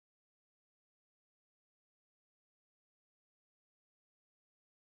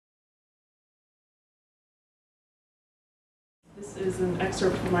This is an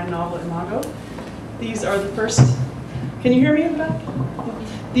excerpt from my novel, Imago. These are the first, can you hear me in the back?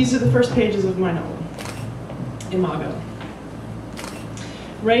 These are the first pages of my novel, Imago.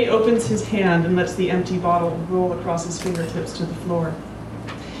 Ray opens his hand and lets the empty bottle roll across his fingertips to the floor.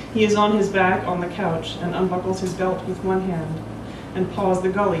 He is on his back on the couch and unbuckles his belt with one hand and paws the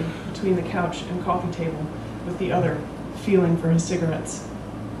gully between the couch and coffee table with the other, feeling for his cigarettes.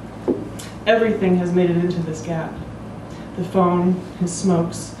 Everything has made it into this gap. The phone, his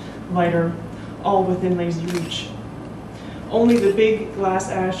smokes, lighter, all within lazy reach. Only the big glass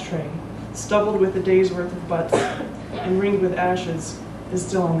ashtray, stubbled with a day's worth of butts and ringed with ashes, is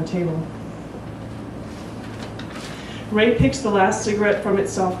still on the table. Ray picks the last cigarette from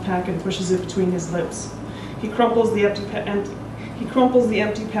its soft pack and pushes it between his lips. He crumples the empty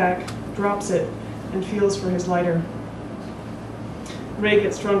pack, drops it, and feels for his lighter. Ray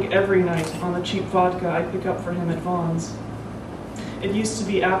gets drunk every night on the cheap vodka I pick up for him at Vaughn's. It used to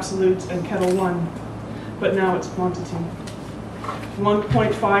be Absolute and Kettle One, but now it's quantity.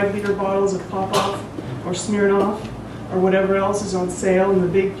 1.5-liter bottles of Pop-Off or Smirnoff or whatever else is on sale in the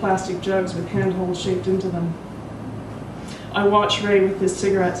big plastic jugs with handholds shaped into them. I watch Ray with his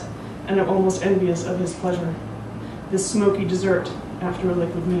cigarette and am almost envious of his pleasure, this smoky dessert after a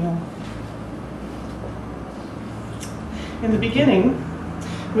liquid meal. In the beginning,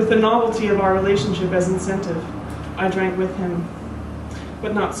 with the novelty of our relationship as incentive, I drank with him,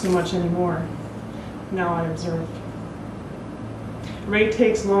 but not so much anymore. Now I observe. Ray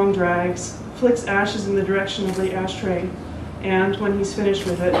takes long drags, flicks ashes in the direction of the ashtray, and when he's finished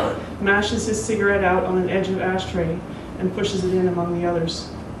with it, mashes his cigarette out on an edge of ashtray and pushes it in among the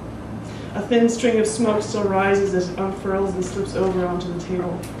others. A thin string of smoke still rises as it unfurls and slips over onto the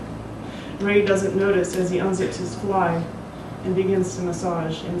table. Ray doesn't notice as he unzips his fly and begins to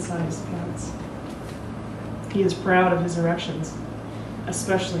massage inside his pants. He is proud of his erections,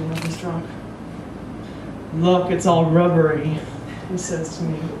 especially when he's drunk. "Look, it's all rubbery," he says to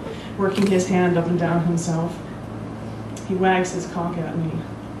me, working his hand up and down himself. He wags his cock at me.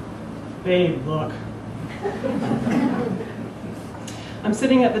 "Babe, look." I'm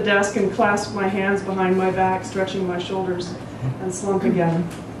sitting at the desk and clasp my hands behind my back, stretching my shoulders, and slump again.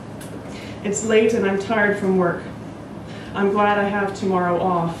 It's late and I'm tired from work. I'm glad I have tomorrow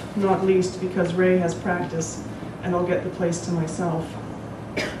off, not least because Ray has practice and I'll get the place to myself.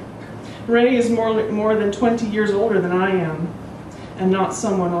 Ray is more than 20 years older than I am, and not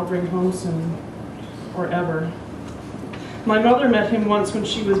someone I'll bring home soon, or ever. My mother met him once when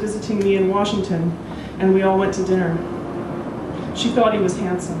she was visiting me in Washington, and we all went to dinner. She thought he was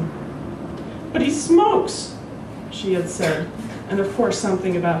handsome. "But he smokes," she had said, and of course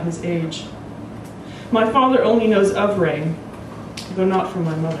something about his age. My father only knows of Ray, though not from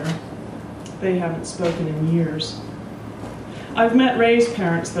my mother. They haven't spoken in years. I've met Ray's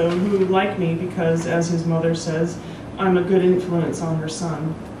parents, though, who like me because, as his mother says, I'm a good influence on her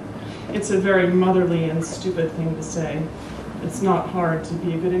son. It's a very motherly and stupid thing to say. It's not hard to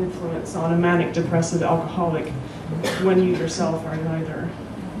be a good influence on a manic depressive alcoholic when you yourself are neither.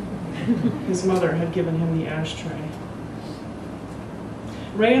 His mother had given him the ashtray.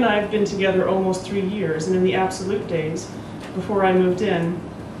 Ray and I have been together almost 3 years, and in the Absolute days, before I moved in,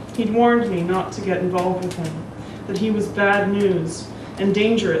 he'd warned me not to get involved with him, that he was bad news and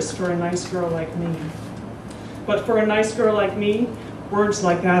dangerous for a nice girl like me. But for a nice girl like me, words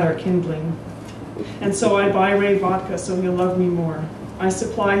like that are kindling. And so I buy Ray vodka so he'll love me more. I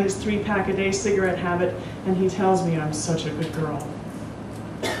supply his 3-pack-a-day cigarette habit, and he tells me I'm such a good girl.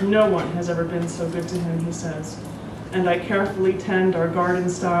 No one has ever been so good to him, he says, and I carefully tend our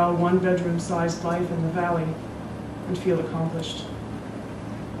garden-style, one-bedroom-sized life in the valley and feel accomplished.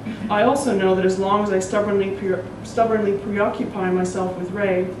 I also know that as long as I stubbornly preoccupy myself with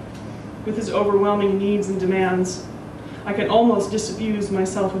Ray, with his overwhelming needs and demands, I can almost disabuse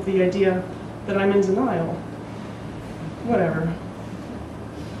myself of the idea that I'm in denial. Whatever.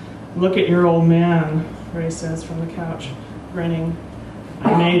 "Look at your old man," Ray says from the couch, grinning.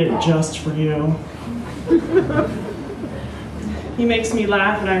 "I made it just for you." He makes me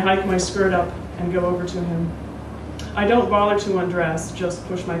laugh and I hike my skirt up and go over to him. I don't bother to undress, just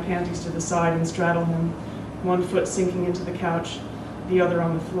push my panties to the side and straddle him, one foot sinking into the couch, the other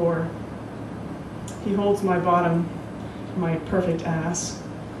on the floor. He holds my bottom, my perfect ass,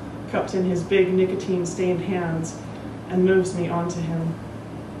 cupped in his big nicotine-stained hands, and moves me onto him.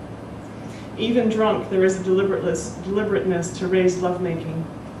 Even drunk, there is a deliberateness to Ray's lovemaking,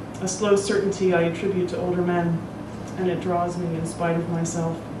 a slow certainty I attribute to older men, and it draws me in spite of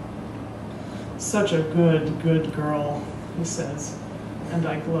myself. "Such a good girl," he says, and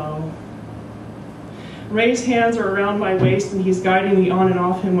I glow. Ray's hands are around my waist and he's guiding me on and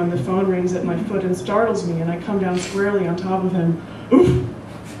off him when the phone rings at my foot and startles me, and I come down squarely on top of him. Oof!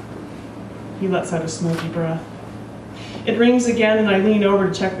 He lets out a smoky breath. It rings again and I lean over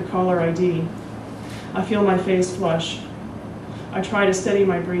to check the caller ID. I feel my face flush. I try to steady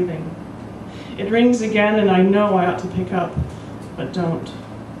my breathing. It rings again and I know I ought to pick up, but don't.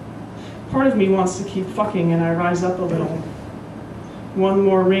 Part of me wants to keep fucking and I rise up a little. One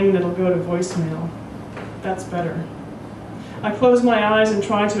more ring that'll go to voicemail. That's better. I close my eyes and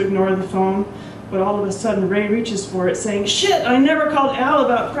try to ignore the phone, but all of a sudden Ray reaches for it, saying, "Shit, I never called Al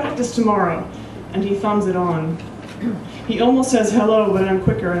about practice tomorrow," and he thumbs it on. He almost says hello, but I'm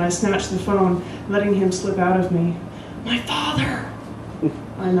quicker and I snatch the phone, letting him slip out of me. "My father,"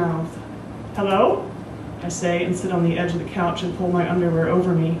 I mouth. "Hello?" I say and sit on the edge of the couch and pull my underwear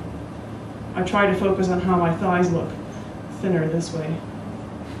over me. I try to focus on how my thighs look, thinner this way.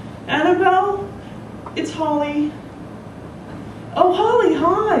 "Annabelle? It's Holly." "Oh, Holly,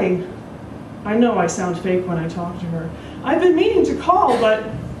 hi." I know I sound fake when I talk to her. "I've been meaning to call, but..."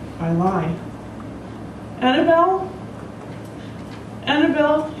 I lie. "Annabelle?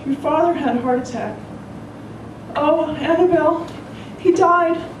 Annabelle, your father had a heart attack." "Oh, Annabelle, he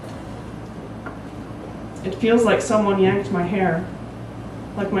died." It feels like someone yanked my hair,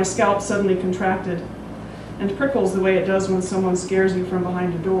 like my scalp suddenly contracted, and prickles the way it does when someone scares you from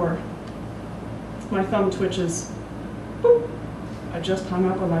behind a door. My thumb twitches. Boop. I just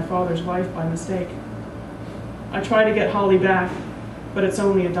hung up on my father's wife by mistake. I try to get Holly back, but it's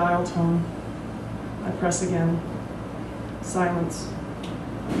only a dial tone. I press again. Silence.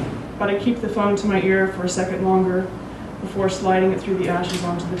 But I keep the phone to my ear for a second longer before sliding it through the ashes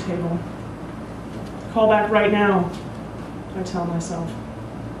onto the table. "Call back right now," I tell myself,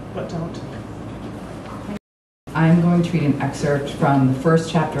 but don't. I'm going to read an excerpt from the first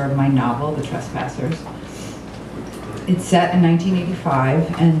chapter of my novel, The Trespassers. It's set in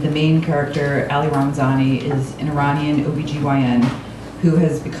 1985, and the main character, Ali Ramzani, is an Iranian OBGYN who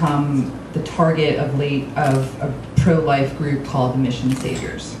has become the target of a pro-life group called the Mission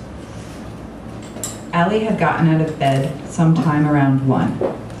Saviors. Ali had gotten out of bed sometime around 1,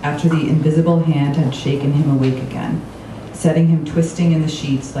 after the invisible hand had shaken him awake again, setting him twisting in the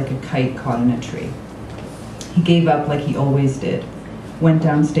sheets like a kite caught in a tree. He gave up like he always did, went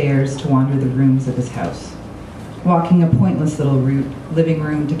downstairs to wander the rooms of his house. Walking a pointless little route, living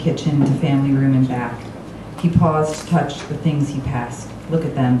room to kitchen to family room and back, he paused to touch the things he passed, look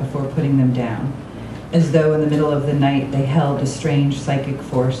at them before putting them down, as though in the middle of the night they held a strange psychic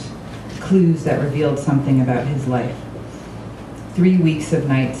force, clues that revealed something about his life. 3 weeks of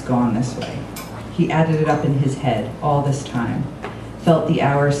nights gone this way. He added it up in his head all this time, felt the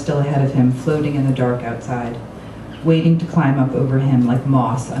hours still ahead of him floating in the dark outside, waiting to climb up over him like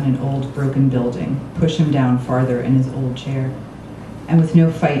moss on an old broken building, push him down farther in his old chair, and with no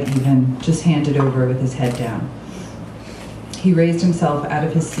fight even, just handed over with his head down. He raised himself out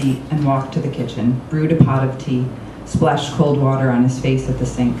of his seat and walked to the kitchen, brewed a pot of tea, splashed cold water on his face at the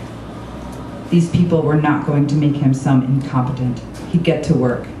sink. These people were not going to make him some incompetent. He'd get to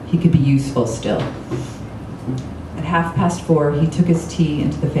work. He could be useful still. At 4:30, he took his tea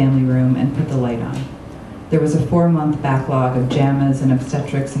into the family room and put the light on. There was a 4-month backlog of JAMAs in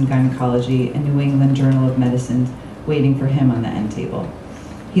obstetrics and gynecology and New England Journal of Medicine waiting for him on the end table.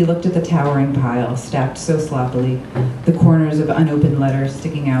 He looked at the towering pile, stacked so sloppily, the corners of unopened letters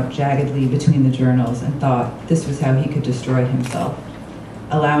sticking out jaggedly between the journals, and thought this was how he could destroy himself,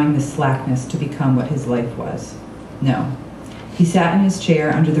 allowing this slackness to become what his life was. No. He sat in his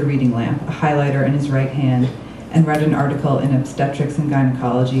chair under the reading lamp, a highlighter in his right hand, and read an article in Obstetrics and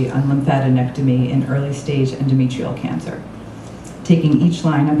Gynecology on lymphadenectomy in early-stage endometrial cancer, taking each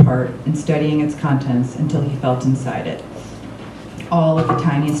line apart and studying its contents until he felt inside it. All of the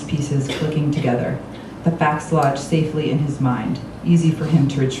tiniest pieces clicking together, the facts lodged safely in his mind, easy for him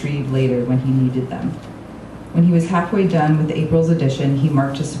to retrieve later when he needed them. When he was halfway done with April's edition, he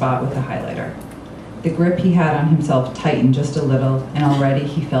marked a spot with the highlighter. The grip he had on himself tightened just a little, and already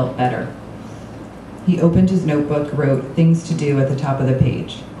he felt better. He opened his notebook, wrote things to do at the top of the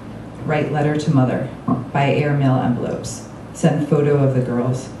page. Write letter to mother, buy airmail envelopes, send photo of the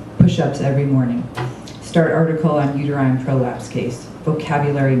girls, push-ups every morning, start article on uterine prolapse case,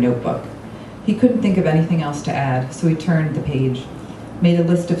 vocabulary notebook. He couldn't think of anything else to add, so he turned the page, made a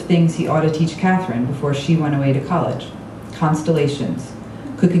list of things he ought to teach Catherine before she went away to college. Constellations,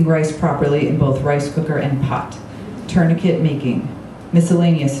 cooking rice properly in both rice cooker and pot, tourniquet making,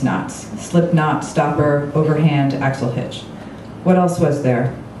 miscellaneous knots, slip knot, stopper, overhand, axle hitch. What else was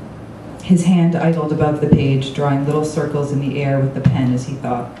there? His hand idled above the page, drawing little circles in the air with the pen as he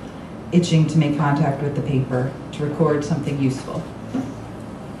thought. itching to make contact with the paper, to record something useful.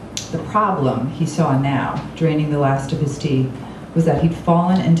 The problem he saw now, draining the last of his tea, was that he'd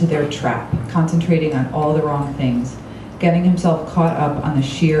fallen into their trap, concentrating on all the wrong things, getting himself caught up on the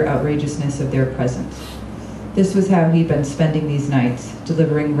sheer outrageousness of their presence. This was how he'd been spending these nights,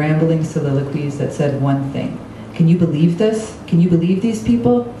 delivering rambling soliloquies that said one thing: "Can you believe this? Can you believe these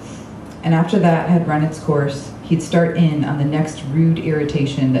people?" And after that had run its course, he'd start in on the next rude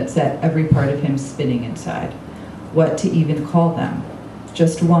irritation that set every part of him spinning inside. What to even call them?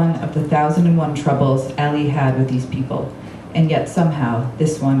 Just one of the 1,001 troubles Ali had with these people, and yet somehow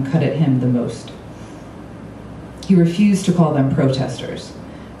this one cut at him the most. He refused to call them protesters.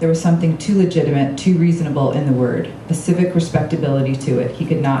 There was something too legitimate, too reasonable in the word, a civic respectability to it he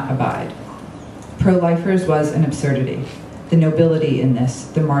could not abide. Pro-lifers was an absurdity. The nobility in this,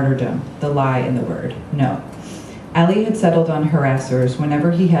 the martyrdom, the lie in the word, no. Ali had settled on harassers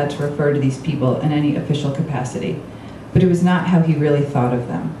whenever he had to refer to these people in any official capacity, but it was not how he really thought of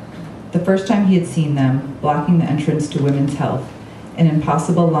them. The first time he had seen them, blocking the entrance to Women's Health, an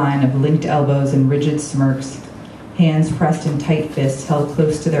impossible line of linked elbows and rigid smirks, hands pressed in tight fists held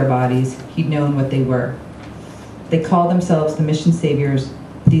close to their bodies, he'd known what they were. They called themselves the mission saviors.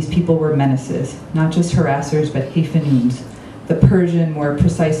 These people were menaces, not just harassers, but hayfanoons, the Persian, more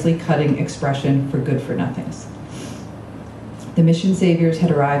precisely cutting expression for good-for-nothings. The mission saviors had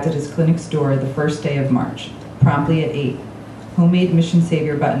arrived at his clinic's door the first day of March, promptly at 8. Homemade mission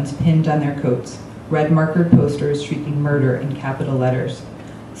savior buttons pinned on their coats, red markered posters shrieking murder in capital letters,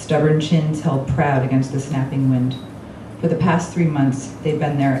 stubborn chins held proud against the snapping wind. For the past 3 months, they'd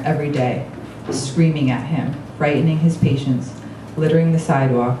been there every day, screaming at him, frightening his patients, littering the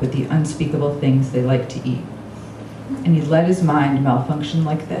sidewalk with the unspeakable things they liked to eat. And he'd let his mind malfunction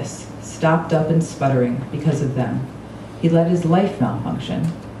like this, stopped up and sputtering because of them. He'd let his life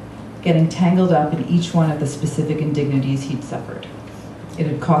malfunction, getting tangled up in each one of the specific indignities he'd suffered. It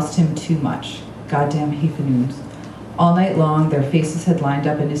had cost him too much. Goddamn hayfanoons. All night long, their faces had lined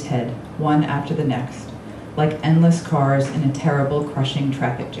up in his head, one after the next, like endless cars in a terrible, crushing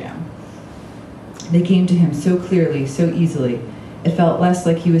traffic jam. They came to him so clearly, so easily, it felt less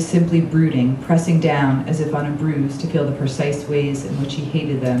like he was simply brooding, pressing down as if on a bruise to feel the precise ways in which he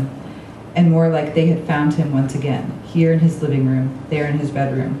hated them, and more like they had found him once again, here in his living room, there in his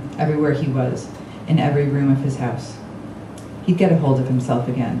bedroom, everywhere he was, in every room of his house. He'd get a hold of himself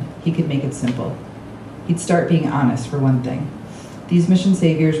again. He could make it simple. He'd start being honest, for one thing. These mission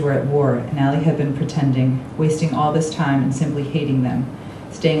saviors were at war, and Ali had been pretending, wasting all this time and simply hating them,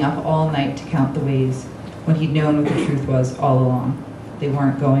 staying up all night to count the ways, when he'd known what the truth was all along. They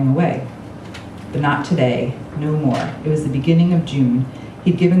weren't going away. But not today, no more. It was the beginning of June.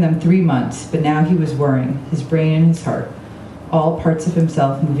 He'd given them 3 months, but now he was worrying, his brain and his heart, all parts of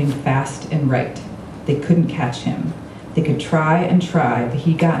himself moving fast and right. They couldn't catch him. They could try and try, but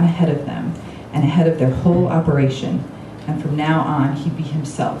he'd gotten ahead of them, and ahead of their whole operation, and from now on he'd be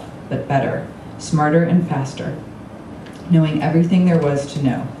himself, but better, smarter and faster, knowing everything there was to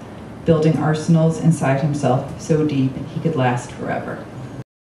know, building arsenals inside himself so deep he could last forever.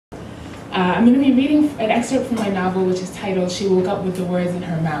 I'm going to be reading an excerpt from my novel, which is titled She Woke Up with the Words in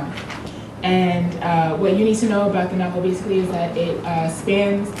Her Mouth. And what you need to know about the novel basically is that it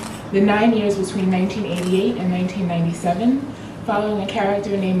spans the 9 years between 1988 and 1997, following a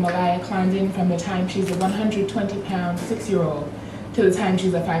character named Malaya Clarendon from the time she's a 120-pound 6-year-old to the time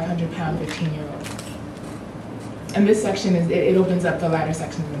she's a 500-pound 15-year-old. And this section, it opens up the latter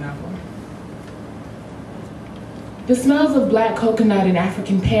section of the novel. The smells of black coconut and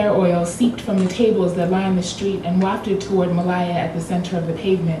African pear oil seeped from the tables that lined the street and wafted toward Malaya at the center of the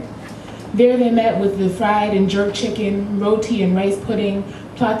pavement. There they met with the fried and jerk chicken, roti and rice pudding,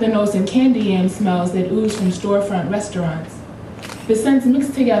 platanos and candy yam smells that oozed from storefront restaurants. The scents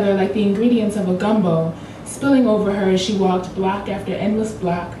mixed together like the ingredients of a gumbo, spilling over her as she walked block after endless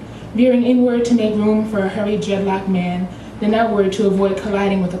block, veering inward to make room for a hurried dreadlock man, then outward to avoid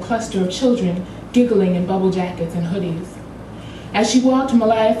colliding with a cluster of children giggling in bubble jackets and hoodies. As she walked,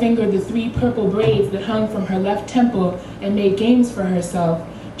 Malaya fingered the 3 purple braids that hung from her left temple and made games for herself,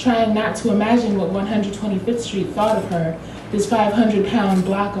 trying not to imagine what 125th Street thought of her, this 500-pound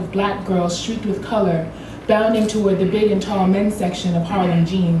block of black girls streaked with color, bounding toward the big and tall men's section of Harlem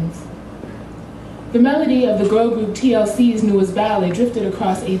jeans. The melody of the girl group TLC's newest ballet drifted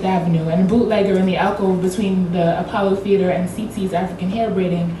across 8th Avenue, and a bootlegger in the alcove between the Apollo Theater and Tsitsi's African hair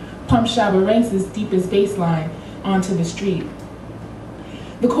braiding pumped Shabba Ranks' deepest bass line onto the street.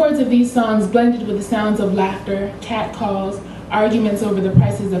 The chords of these songs blended with the sounds of laughter, cat calls, arguments over the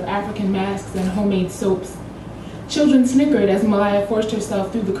prices of African masks and homemade soaps. Children snickered as Malaya forced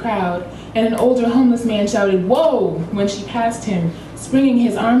herself through the crowd, and an older homeless man shouted, "Whoa!" when she passed him, springing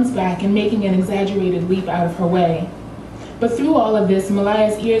his arms back and making an exaggerated leap out of her way. But through all of this,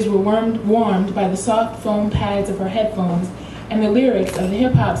 Malaya's ears were warmed by the soft foam pads of her headphones and the lyrics of the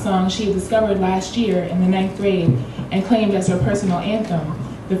hip-hop song she had discovered last year in the 9th grade and claimed as her personal anthem,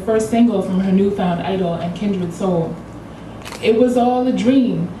 the first single from her newfound idol and kindred soul. It was all a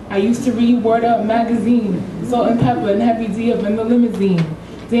dream. I used to read Word Up magazine, Salt and Pepper and Heavy D up in the limousine.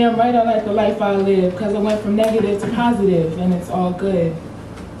 Damn right I like the life I live, cause I went from negative to positive, and it's all good.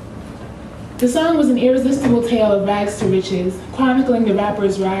 The song was an irresistible tale of rags to riches, chronicling the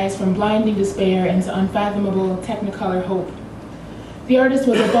rapper's rise from blinding despair into unfathomable technicolor hope. The artist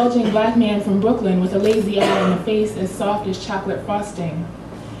was a bulging black man from Brooklyn with a lazy eye and a face as soft as chocolate frosting.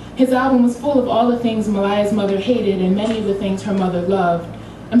 His album was full of all the things Malaya's mother hated and many of the things her mother loved.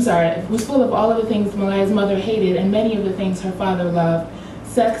 It was full of all of the things Malaya's mother hated and many of the things her father loved.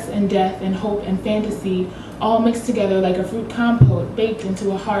 Sex and death and hope and fantasy, all mixed together like a fruit compote baked into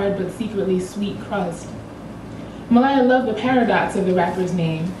a hard but secretly sweet crust. Malaya loved the paradox of the rapper's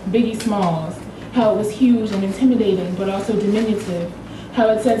name, Biggie Smalls, how it was huge and intimidating but also diminutive, how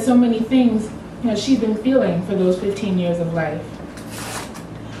it said so many things she'd been feeling for those 15 years of life.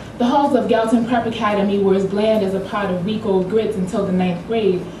 The halls of Galton Prep Academy were as bland as a pot of week-old grits until the 9th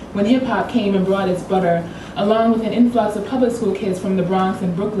grade, when hip-hop came and brought its butter, along with an influx of public school kids from the Bronx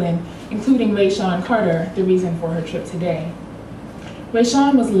and Brooklyn, including Rayshawn Carter, the reason for her trip today.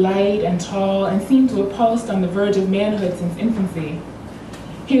 Rayshawn was light and tall and seemed to have pulsed on the verge of manhood since infancy.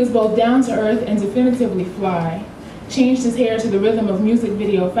 He was both down-to-earth and definitively fly, changed his hair to the rhythm of music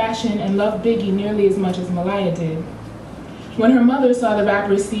video fashion, and loved Biggie nearly as much as Malaya did. When her mother saw the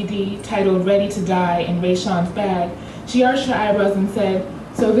rapper's CD titled Ready to Die in Rayshawn's bag, she arched her eyebrows and said,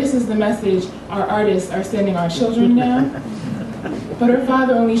 "So this is the message our artists are sending our children now?" But her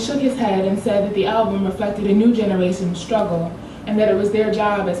father only shook his head and said that the album reflected a new generation's struggle and that it was their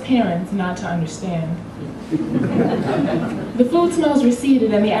job as parents not to understand. The food smells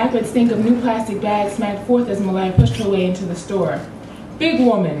receded and the acrid stink of new plastic bags smacked forth as Malaya pushed her way into the store. "Big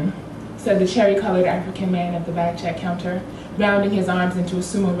woman," said the cherry-colored African man at the bag check counter, rounding his arms into a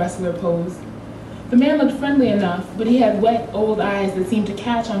sumo wrestler pose. The man looked friendly enough, but he had wet, old eyes that seemed to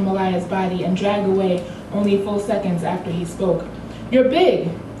catch on Malaya's body and drag away only full seconds after he spoke. "You're big,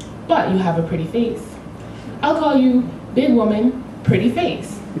 but you have a pretty face. I'll call you Big Woman, Pretty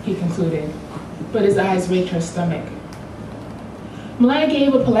Face," he concluded, but his eyes raked her stomach. Malaya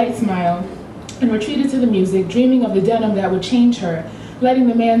gave a polite smile and retreated to the music, dreaming of the denim that would change her, letting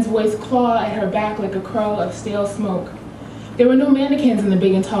the man's voice claw at her back like a curl of stale smoke. There were no mannequins in the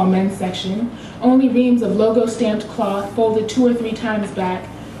big and tall men's section, only reams of logo-stamped cloth folded 2 or 3 times back,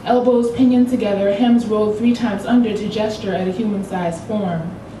 elbows pinioned together, hems rolled 3 times under to gesture at a human-sized form.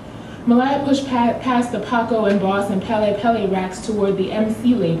 Malaya pushed past the Paco and Boss and Pele Pele racks toward the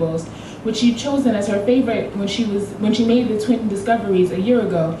MC labels, which she'd chosen as her favorite when she made the twin discoveries a year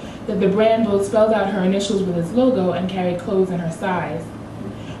ago, that the brand both spelled out her initials with its logo and carried clothes in her size.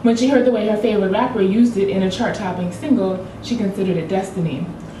 When she heard the way her favorite rapper used it in a chart-topping single, she considered it destiny.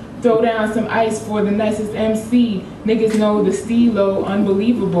 "Throw down some ice for the nicest MC. Niggas know the stilo,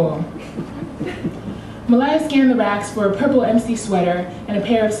 unbelievable." Malaya scanned the racks for a purple MC sweater and a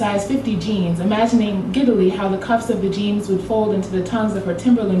pair of size 50 jeans, imagining giddily how the cuffs of the jeans would fold into the tongues of her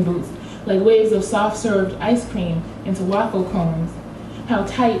Timberland boots like waves of soft-served ice cream into waffle cones. How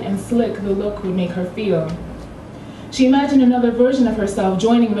tight and slick the look would make her feel. She imagined another version of herself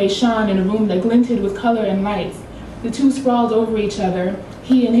joining Rayshawn in a room that glinted with color and lights. The two sprawled over each other,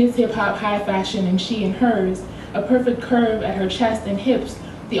 he in his hip-hop high fashion and she in hers, a perfect curve at her chest and hips,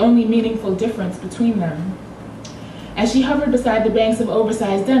 the only meaningful difference between them. As she hovered beside the banks of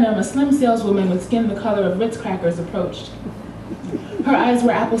oversized denim, a slim saleswoman with skin the color of Ritz crackers approached. Her eyes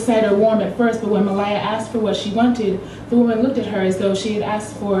were apple cider warm at first, but when Malaya asked for what she wanted, the woman looked at her as though she had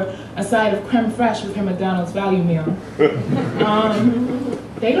asked for a side of creme fraiche with her McDonald's value meal.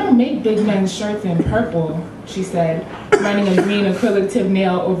 "They don't make big men's shirts in purple," she said, running a green acrylic tip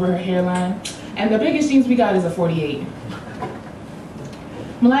nail over her hairline. "And the biggest jeans we got is a 48.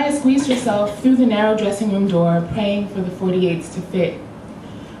 Malaya squeezed herself through the narrow dressing room door, praying for the 48s to fit.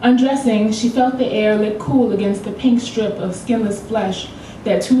 Undressing, she felt the air lit cool against the pink strip of skinless flesh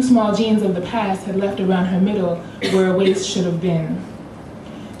that 2 small jeans of the past had left around her middle where a waist should have been.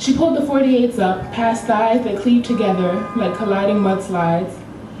 She pulled the 48s up, past thighs that cleaved together like colliding mudslides,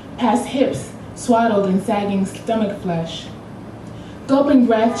 past hips swaddled in sagging stomach flesh. Gulping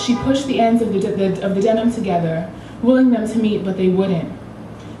breath, she pushed the ends of the denim together, willing them to meet, but they wouldn't.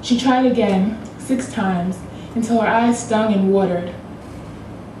 She tried again, 6 times, until her eyes stung and watered.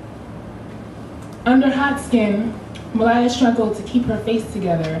 Under hot skin, Malaya struggled to keep her face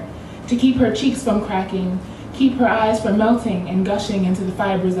together, to keep her cheeks from cracking, keep her eyes from melting and gushing into the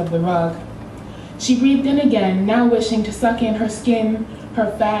fibers of the rug. She breathed in again, now wishing to suck in her skin,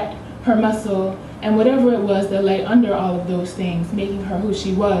 her fat, her muscle, and whatever it was that lay under all of those things, making her who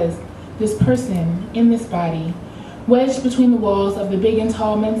she was, this person in this body, wedged between the walls of the big and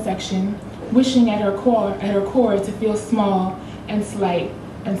tall men's section, wishing at her core to feel small and slight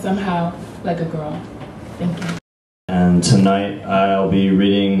and somehow like a girl. Thank you. And tonight I'll be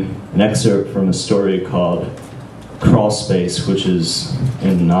reading an excerpt from a story called Crawl Space, which is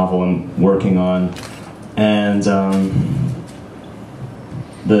a novel I'm working on. And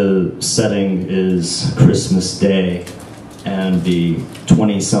the setting is Christmas Day, and the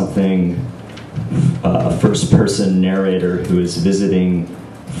 20-something first-person narrator who is visiting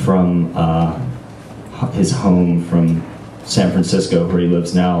from his home from San Francisco, where he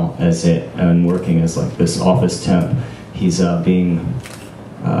lives now, and working as like this office temp. He's being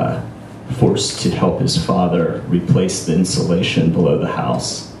forced to help his father replace the insulation below the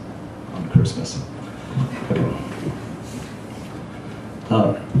house on Christmas. Okay.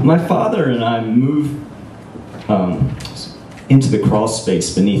 My father and I moved into the crawl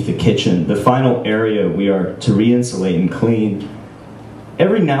space beneath the kitchen, the final area we are to re-insulate and clean.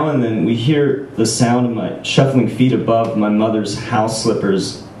 Every now and then we hear the sound of my shuffling feet above my mother's house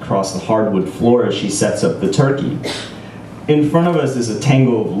slippers across the hardwood floor as she sets up the turkey. In front of us is a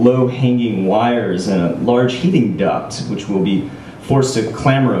tangle of low-hanging wires and a large heating duct, which we'll be forced to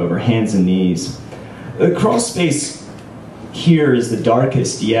clamber over hands and knees. The crawl space here is the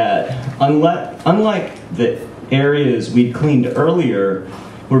darkest yet. Unlike the areas we'd cleaned earlier,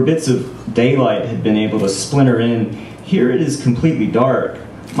 where bits of daylight had been able to splinter in, here it is completely dark.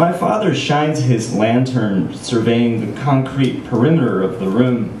 My father shines his lantern, surveying the concrete perimeter of the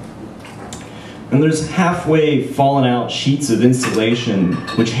room. And there's halfway fallen out sheets of insulation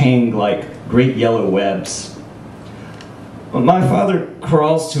which hang like great yellow webs. My father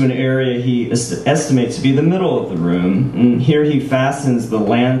crawls to an area he estimates to be the middle of the room, and here he fastens the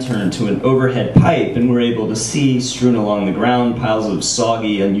lantern to an overhead pipe, and we're able to see, strewn along the ground, piles of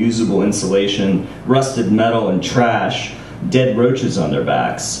soggy, unusable insulation, rusted metal, and trash, dead roaches on their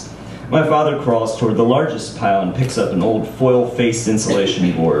backs. My father crawls toward the largest pile and picks up an old foil-faced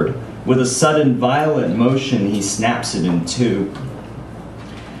insulation board. With a sudden, violent motion, he snaps it in two.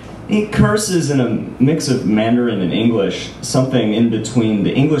 He curses in a mix of Mandarin and English, something in between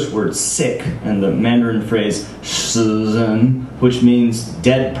the English word sick and the Mandarin phrase shizhen, which means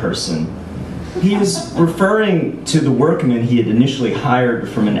dead person. He is referring to the workman he had initially hired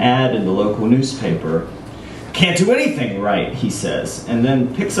from an ad in the local newspaper. "Can't do anything right," he says, and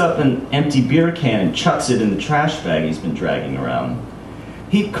then picks up an empty beer can and chucks it in the trash bag he's been dragging around.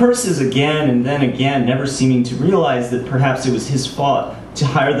 He curses again and then again, never seeming to realize that perhaps it was his fault to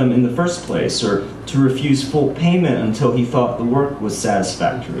hire them in the first place, or to refuse full payment until he thought the work was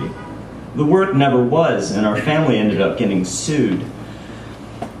satisfactory. The work never was, and our family ended up getting sued.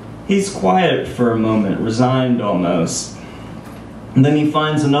 He's quiet for a moment, resigned almost. And then he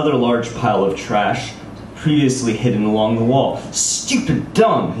finds another large pile of trash, previously hidden along the wall. "Stupid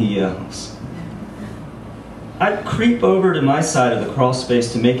dumb," he yells. I creep over to my side of the crawl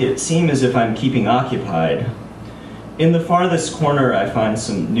space to make it seem as if I'm keeping occupied. In the farthest corner, I find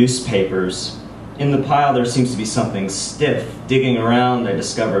some newspapers. In the pile, there seems to be something stiff. Digging around, I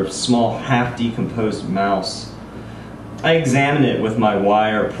discover a small, half-decomposed mouse. I examine it with my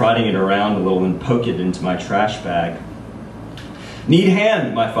wire, prodding it around a little, and poke it into my trash bag. "Need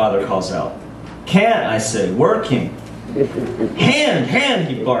hand," my father calls out. "Can't," I say, "working." "Hand, hand,"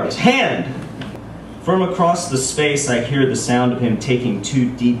 he barks, "hand." From across the space, I hear the sound of him taking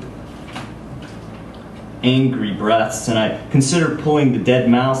two deep, angry breaths, and I consider pulling the dead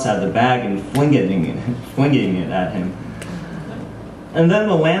mouse out of the bag and flinging it at him. And then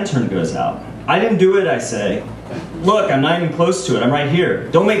the lantern goes out. "I didn't do it," I say. "Look, I'm not even close to it. I'm right here."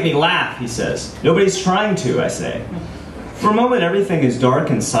 "Don't make me laugh," he says. "Nobody's trying to," I say. For a moment, everything is dark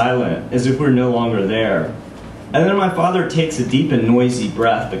and silent, as if we're no longer there. And then my father takes a deep and noisy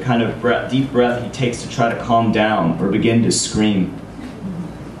breath, the kind of deep breath he takes to try to calm down or begin to scream.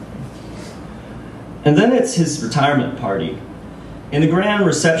 And then it's his retirement party. In the grand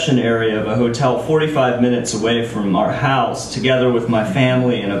reception area of a hotel 45 minutes away from our house, together with my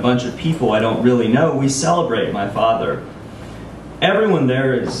family and a bunch of people I don't really know, we celebrate my father. Everyone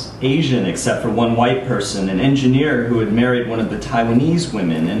there is Asian except for one white person, an engineer who had married one of the Taiwanese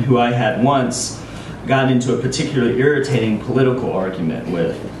women and who I had once gotten into a particularly irritating political argument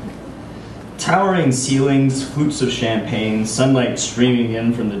with. Towering ceilings, flutes of champagne, sunlight streaming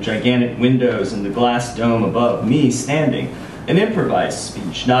in from the gigantic windows and the glass dome above, me standing. An improvised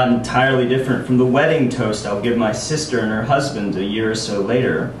speech, not entirely different from the wedding toast I'll give my sister and her husband a year or so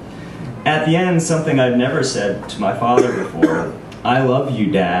later. At the end, something I've never said to my father before. I love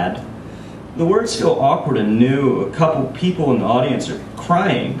you, Dad. The words feel awkward and new. A couple people in the audience are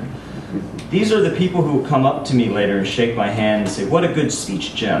crying. These are the people who will come up to me later and shake my hand and say, "What a good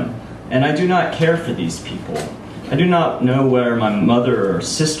speech, Jim." And I do not care for these people. I do not know where my mother or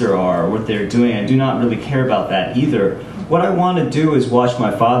sister are or what they're doing. I do not really care about that either. What I want to do is watch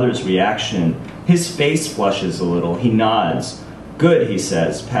my father's reaction. His face flushes a little. He nods. "Good," he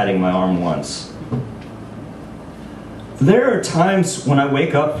says, patting my arm once. There are times when I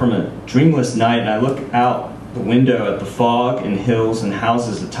wake up from a dreamless night and I look out the window at the fog and hills and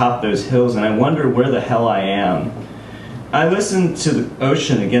houses atop those hills, and I wonder where the hell I am. I listen to the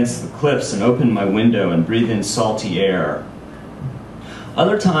ocean against the cliffs and open my window and breathe in salty air.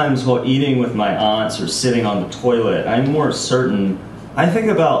 Other times, while eating with my aunts or sitting on the toilet, I'm more certain. I think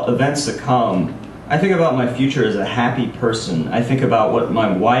about events to come. I think about my future as a happy person. I think about what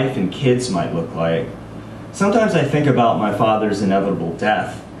my wife and kids might look like. Sometimes I think about my father's inevitable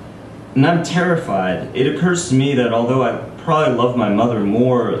death. And I'm terrified. It occurs to me that although I probably love my mother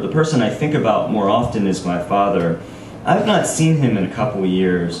more, the person I think about more often is my father. I've not seen him in a couple of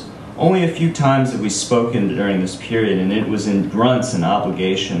years. Only a few times have we spoken during this period, and it was in grunts and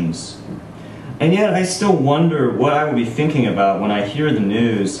obligations. And yet I still wonder what I will be thinking about when I hear the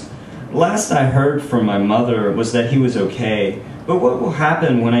news. Last I heard from my mother was that he was okay, but what will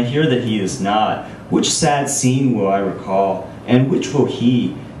happen when I hear that he is not? Which sad scene will I recall, and which will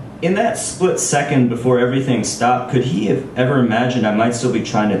he? In that split second before everything stopped, could he have ever imagined I might still be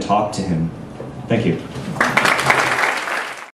trying to talk to him? Thank you.